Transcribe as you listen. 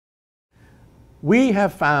We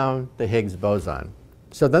have found the Higgs boson.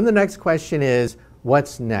 So then the next question is,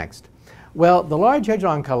 what's next? Well, the Large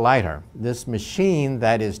Hadron Collider, this machine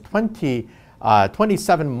that is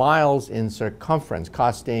 27 miles in circumference,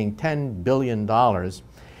 costing $10 billion,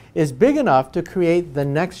 is big enough to create the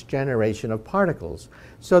next generation of particles.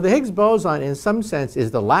 So the Higgs boson, in some sense, is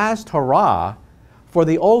the last hurrah for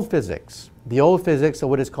the old physics of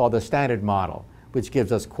what is called the Standard Model, which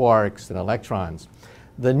gives us quarks and electrons.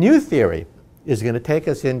 The new theory is going to take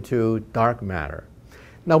us into dark matter.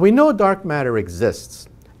 Now, we know dark matter exists.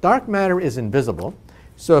 Dark matter is invisible,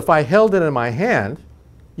 so if I held it in my hand,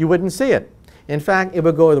 you wouldn't see it. In fact, it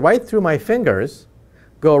would go right through my fingers,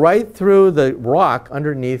 go right through the rock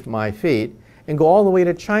underneath my feet, and go all the way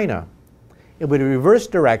to China. It would reverse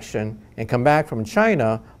direction and come back from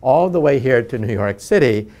China all the way here to New York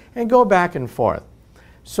City and go back and forth.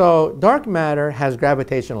 So dark matter has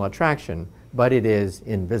gravitational attraction, but it is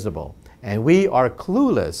invisible. And we are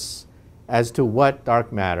clueless as to what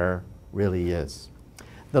dark matter really is.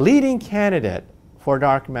 The leading candidate for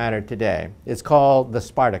dark matter today is called the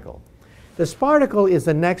sparticle. The sparticle is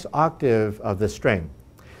the next octave of the string.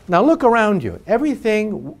 Now look around you.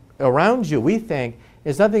 Everything around you, we think,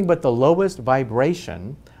 is nothing but the lowest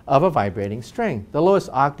vibration of a vibrating string, the lowest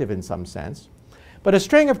octave in some sense. But a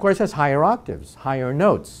string, of course, has higher octaves, higher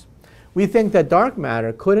notes. We think that dark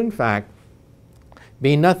matter could, in fact,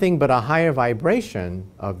 be nothing but a higher vibration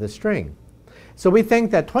of the string. So we think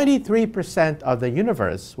that 23% of the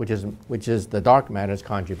universe, which is the dark matter's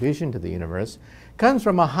contribution to the universe, comes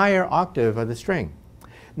from a higher octave of the string.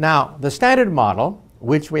 Now, the Standard Model,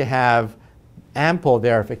 which we have ample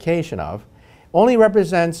verification of, only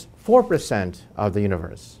represents 4% of the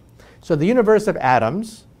universe. So the universe of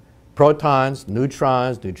atoms, protons,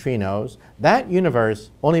 neutrons, neutrinos, that universe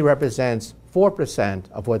only represents 4%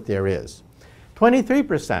 of what there is.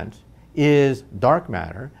 23% is dark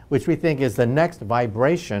matter, which we think is the next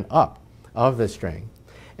vibration up of the string.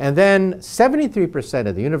 And then 73%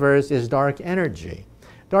 of the universe is dark energy.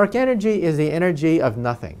 Dark energy is the energy of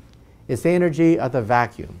nothing. It's the energy of the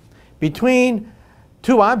vacuum. Between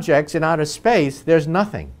two objects in outer space, there's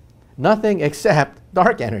nothing. Nothing except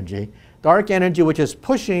dark energy which is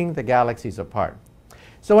pushing the galaxies apart.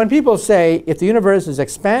 So when people say, if the universe is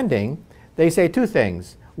expanding, they say two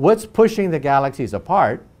things. What's pushing the galaxies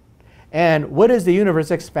apart? And what is the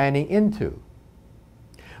universe expanding into?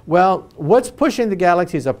 Well, what's pushing the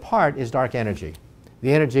galaxies apart is dark energy,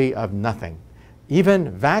 the energy of nothing.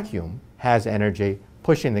 Even vacuum has energy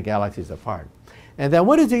pushing the galaxies apart. And then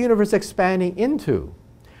what is the universe expanding into?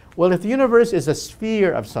 Well, if the universe is a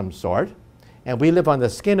sphere of some sort, and we live on the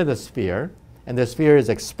skin of the sphere, and the sphere is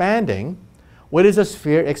expanding, what is the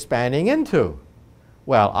sphere expanding into?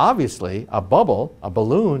 Well, obviously, a bubble, a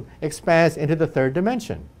balloon, expands into the third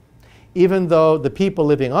dimension, even though the people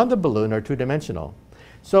living on the balloon are two-dimensional.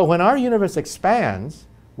 So when our universe expands,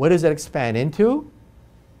 what does it expand into?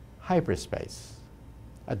 Hyperspace,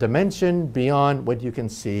 a dimension beyond what you can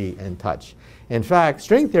see and touch. In fact,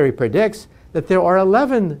 string theory predicts that there are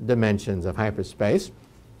 11 dimensions of hyperspace.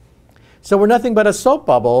 So we're nothing but a soap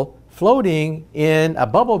bubble floating in a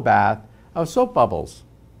bubble bath of soap bubbles.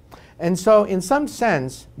 And so in some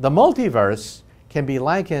sense, the multiverse can be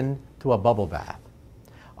likened to a bubble bath.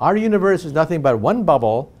 Our universe is nothing but one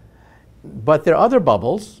bubble, but there are other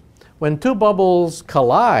bubbles. When two bubbles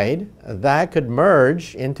collide, that could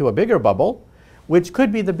merge into a bigger bubble, which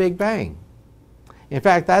could be the Big Bang. In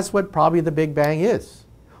fact, that's what probably the Big Bang is.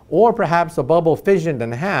 Or perhaps a bubble fissioned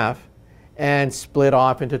in half and split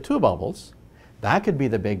off into two bubbles. That could be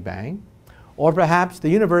the Big Bang. Or perhaps the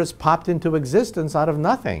universe popped into existence out of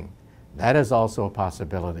nothing. That is also a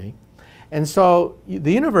possibility. And so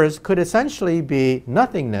the universe could essentially be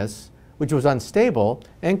nothingness, which was unstable,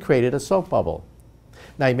 and created a soap bubble.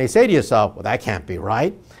 Now you may say to yourself, well, that can't be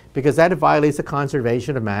right, because that violates the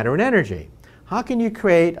conservation of matter and energy. How can you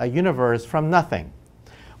create a universe from nothing?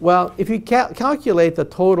 Well, if you calculate the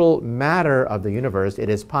total matter of the universe, it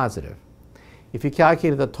is positive. If you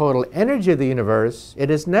calculate the total energy of the universe, it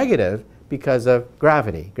is negative because of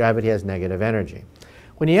gravity. Gravity has negative energy.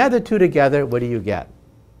 When you add the two together, what do you get?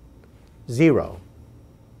 Zero.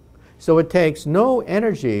 So it takes no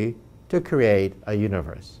energy to create a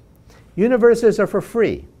universe. Universes are for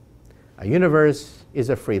free. A universe is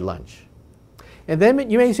a free lunch. And then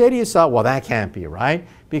you may say to yourself, well, that can't be right,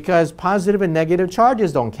 because positive and negative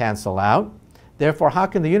charges don't cancel out. Therefore, how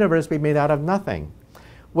can the universe be made out of nothing?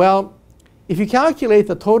 Well, if you calculate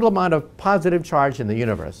the total amount of positive charge in the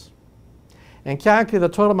universe and calculate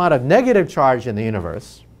the total amount of negative charge in the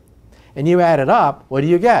universe, and you add it up, what do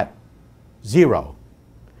you get? Zero.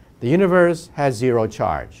 The universe has zero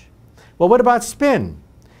charge. Well, what about spin?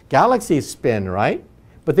 Galaxies spin, right?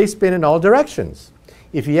 But they spin in all directions.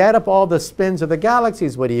 If you add up all the spins of the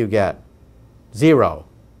galaxies, what do you get? 0.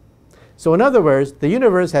 So in other words, the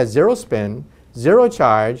universe has 0 spin, 0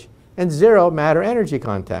 charge, and 0 matter energy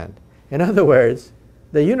content. In other words,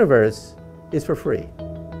 the universe is for free.